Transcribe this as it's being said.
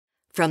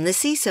From the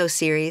CISO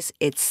series,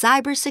 it's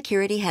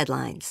Cybersecurity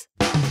Headlines.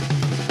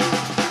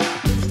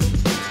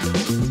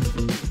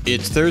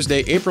 It's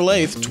Thursday, April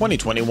 8th,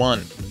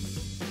 2021.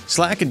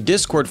 Slack and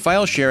Discord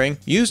file sharing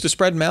used to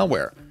spread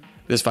malware.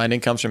 This finding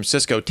comes from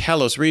Cisco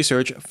Talos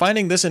Research,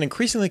 finding this an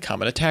increasingly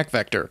common attack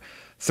vector.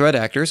 Threat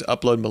actors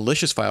upload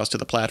malicious files to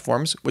the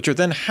platforms, which are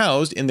then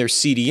housed in their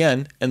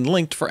CDN and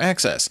linked for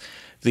access.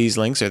 These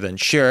links are then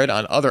shared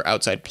on other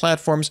outside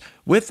platforms,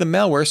 with the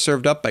malware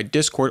served up by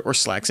Discord or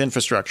Slack's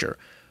infrastructure.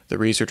 The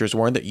researchers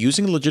warned that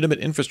using legitimate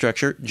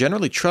infrastructure,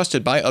 generally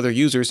trusted by other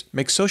users,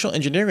 makes social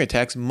engineering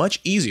attacks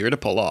much easier to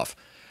pull off.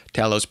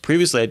 Talos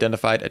previously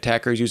identified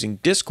attackers using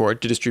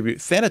Discord to distribute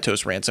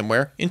Thanatos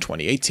ransomware in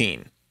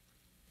 2018.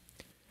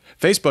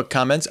 Facebook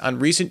comments on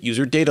recent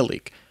user data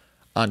leak.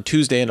 On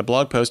Tuesday in a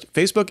blog post,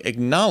 Facebook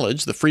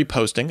acknowledged the free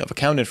posting of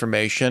account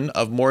information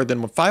of more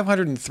than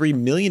 503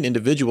 million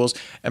individuals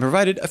and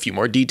provided a few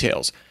more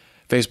details.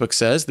 Facebook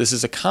says this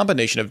is a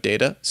combination of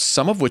data,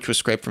 some of which was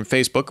scraped from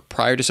Facebook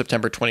prior to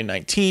September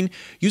 2019,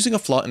 using a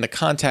flaw in the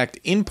contact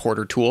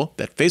importer tool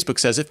that Facebook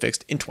says it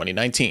fixed in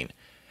 2019.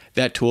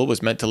 That tool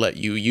was meant to let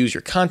you use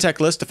your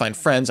contact list to find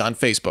friends on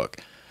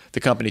Facebook. The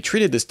company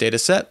treated this data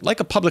set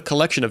like a public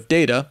collection of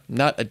data,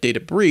 not a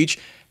data breach,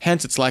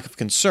 hence its lack of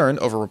concern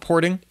over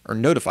reporting or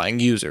notifying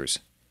users.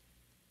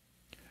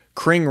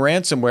 Cring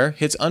ransomware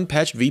hits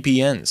unpatched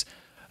VPNs.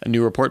 A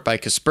new report by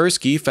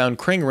Kaspersky found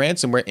Cring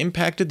ransomware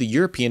impacted the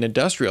European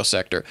industrial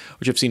sector,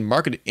 which have seen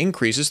market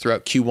increases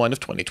throughout Q1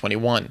 of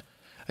 2021.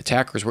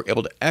 Attackers were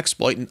able to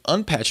exploit an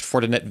unpatched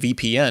Fortinet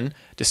VPN,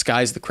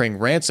 disguise the Cring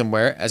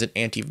ransomware as an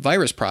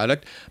antivirus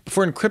product,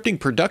 before encrypting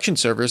production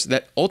servers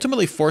that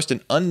ultimately forced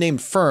an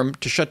unnamed firm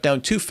to shut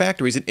down 2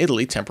 factories in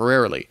Italy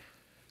temporarily.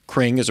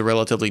 Cring is a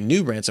relatively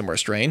new ransomware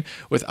strain,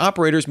 with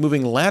operators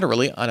moving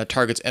laterally on a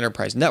target's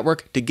enterprise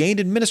network to gain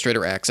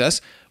administrator access,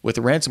 with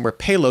the ransomware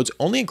payloads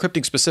only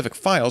encrypting specific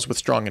files with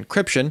strong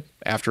encryption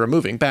after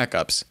removing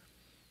backups.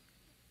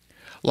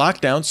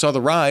 Lockdown saw the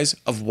rise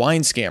of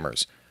wine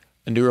scammers.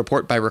 A new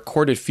report by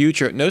Recorded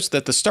Future notes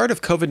that the start of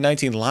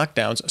COVID-19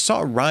 lockdowns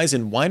saw a rise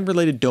in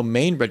wine-related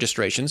domain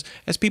registrations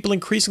as people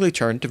increasingly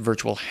turned to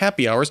virtual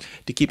happy hours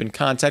to keep in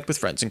contact with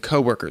friends and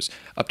coworkers,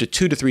 up to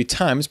 2 to 3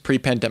 times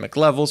pre-pandemic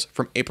levels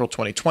from April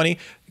 2020,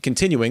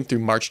 continuing through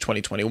March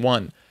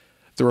 2021.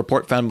 The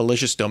report found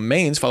malicious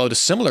domains followed a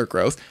similar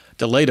growth,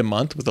 delayed a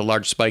month with a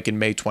large spike in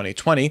May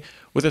 2020,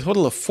 with a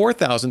total of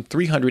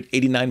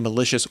 4,389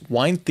 malicious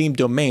wine-themed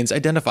domains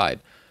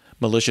identified.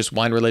 Malicious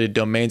wine-related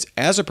domains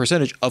as a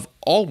percentage of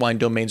all wine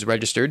domains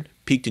registered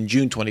peaked in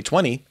June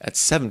 2020 at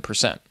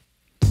 7%.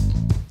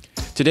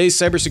 Today's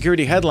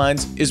cybersecurity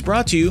headlines is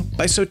brought to you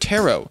by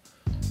Sotero.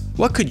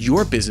 What could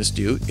your business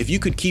do if you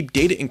could keep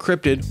data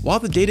encrypted while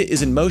the data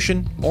is in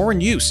motion or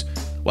in use?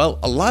 Well,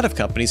 a lot of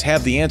companies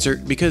have the answer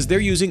because they're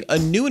using a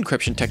new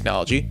encryption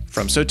technology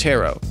from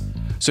Sotero.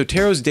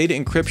 Sotero's data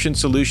encryption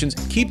solutions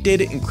keep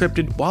data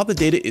encrypted while the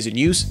data is in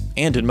use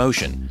and in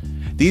motion.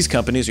 These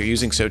companies are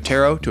using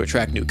Sotero to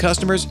attract new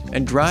customers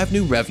and drive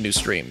new revenue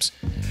streams.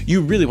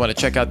 You really want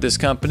to check out this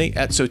company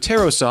at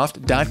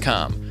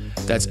soterosoft.com.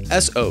 That's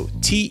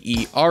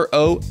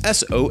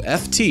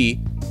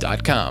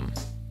SOTEROSOFT.com.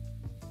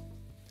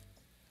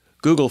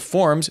 Google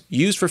Forms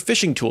used for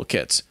phishing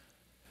toolkits.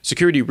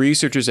 Security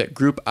researchers at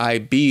Group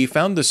IB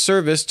found the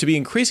service to be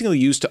increasingly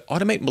used to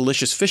automate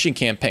malicious phishing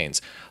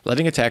campaigns,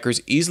 letting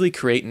attackers easily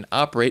create and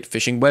operate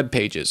phishing web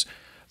pages.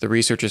 The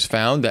researchers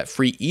found that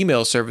free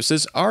email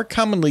services are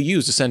commonly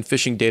used to send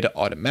phishing data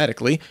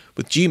automatically,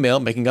 with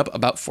Gmail making up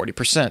about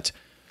 40%.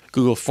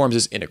 Google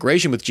Forms'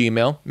 integration with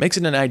Gmail makes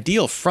it an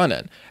ideal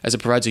front-end, as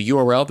it provides a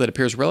URL that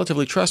appears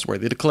relatively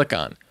trustworthy to click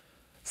on.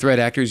 Threat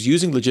actors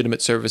using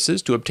legitimate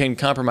services to obtain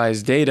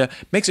compromised data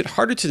makes it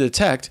harder to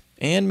detect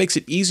and makes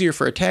it easier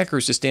for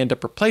attackers to stand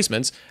up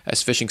replacements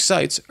as phishing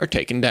sites are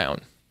taken down.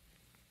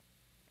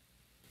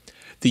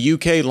 The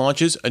UK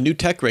launches a new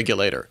tech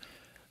regulator.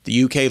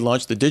 The UK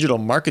launched the Digital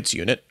Markets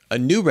Unit, a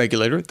new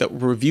regulator that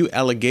will review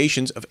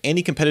allegations of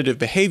anti-competitive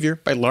behavior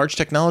by large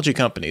technology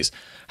companies,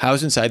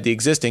 housed inside the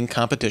existing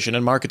Competition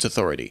and Markets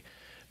Authority.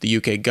 The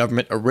UK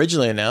government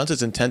originally announced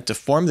its intent to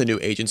form the new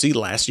agency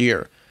last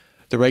year.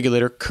 The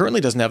regulator currently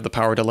doesn't have the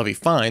power to levy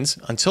fines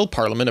until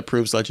Parliament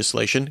approves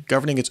legislation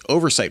governing its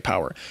oversight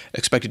power,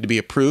 expected to be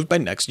approved by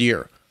next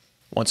year.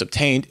 Once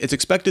obtained, it's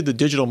expected the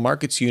Digital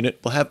Markets Unit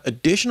will have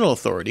additional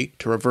authority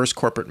to reverse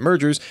corporate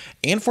mergers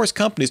and force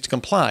companies to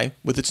comply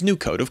with its new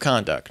code of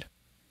conduct.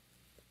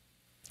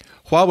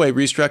 Huawei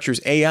restructures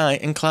AI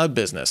and cloud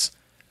business.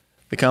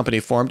 The company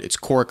formed its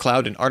core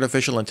cloud and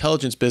artificial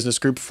intelligence business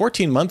group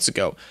 14 months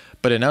ago,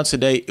 but announced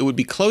today it would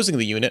be closing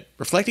the unit,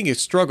 reflecting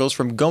its struggles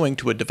from going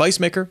to a device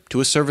maker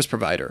to a service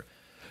provider.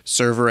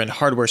 Server and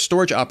hardware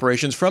storage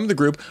operations from the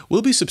group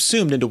will be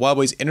subsumed into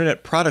Huawei's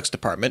Internet Products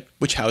Department,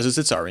 which houses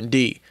its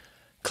R&D.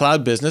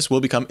 Cloud business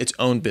will become its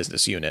own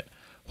business unit.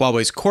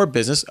 Huawei's core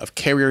business of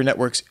carrier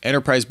networks,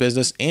 enterprise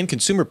business, and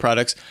consumer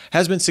products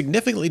has been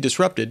significantly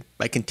disrupted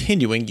by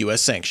continuing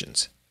U.S.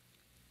 sanctions.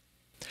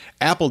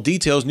 Apple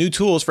details new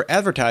tools for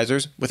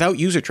advertisers without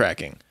user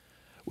tracking.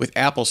 With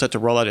Apple set to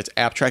roll out its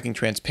app tracking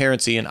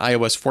transparency in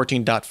iOS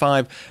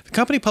 14.5, the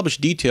company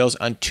published details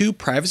on 2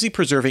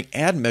 privacy-preserving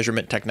ad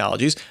measurement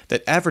technologies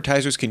that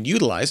advertisers can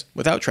utilize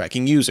without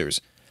tracking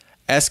users.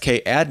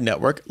 SK Ad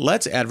Network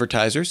lets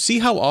advertisers see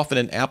how often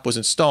an app was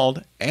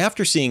installed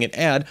after seeing an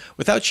ad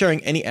without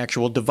sharing any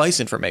actual device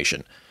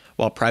information,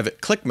 while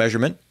Private Click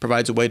Measurement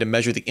provides a way to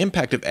measure the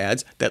impact of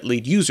ads that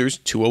lead users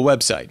to a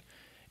website.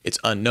 It's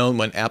unknown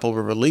when Apple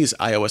will release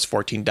iOS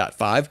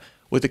 14.5,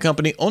 with the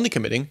company only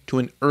committing to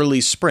an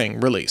early spring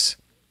release.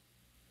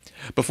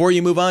 Before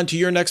you move on to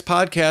your next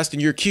podcast in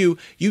your queue,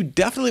 you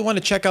definitely want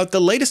to check out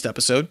the latest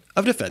episode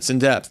of Defense in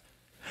Depth.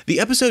 The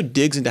episode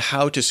digs into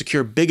how to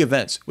secure big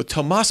events with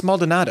Tomas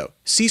Maldonado,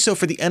 CISO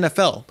for the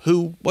NFL,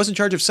 who was in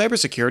charge of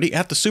cybersecurity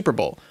at the Super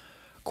Bowl.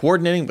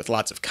 Coordinating with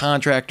lots of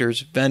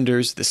contractors,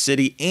 vendors, the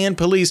city, and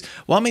police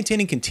while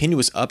maintaining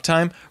continuous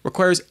uptime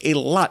requires a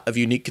lot of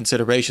unique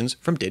considerations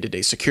from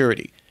day-to-day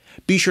security.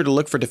 Be sure to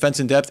look for Defense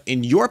in Depth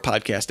in your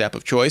podcast app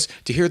of choice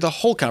to hear the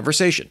whole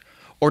conversation,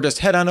 or just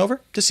head on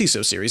over to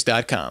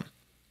CISOseries.com.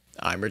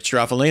 I'm Rich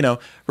Straffolino,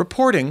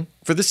 reporting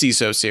for the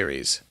CISO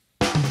Series.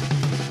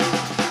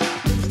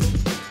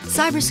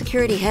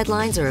 Cybersecurity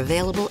headlines are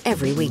available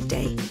every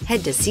weekday.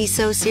 Head to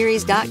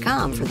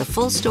CISOseries.com for the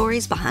full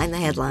stories behind the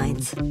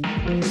headlines.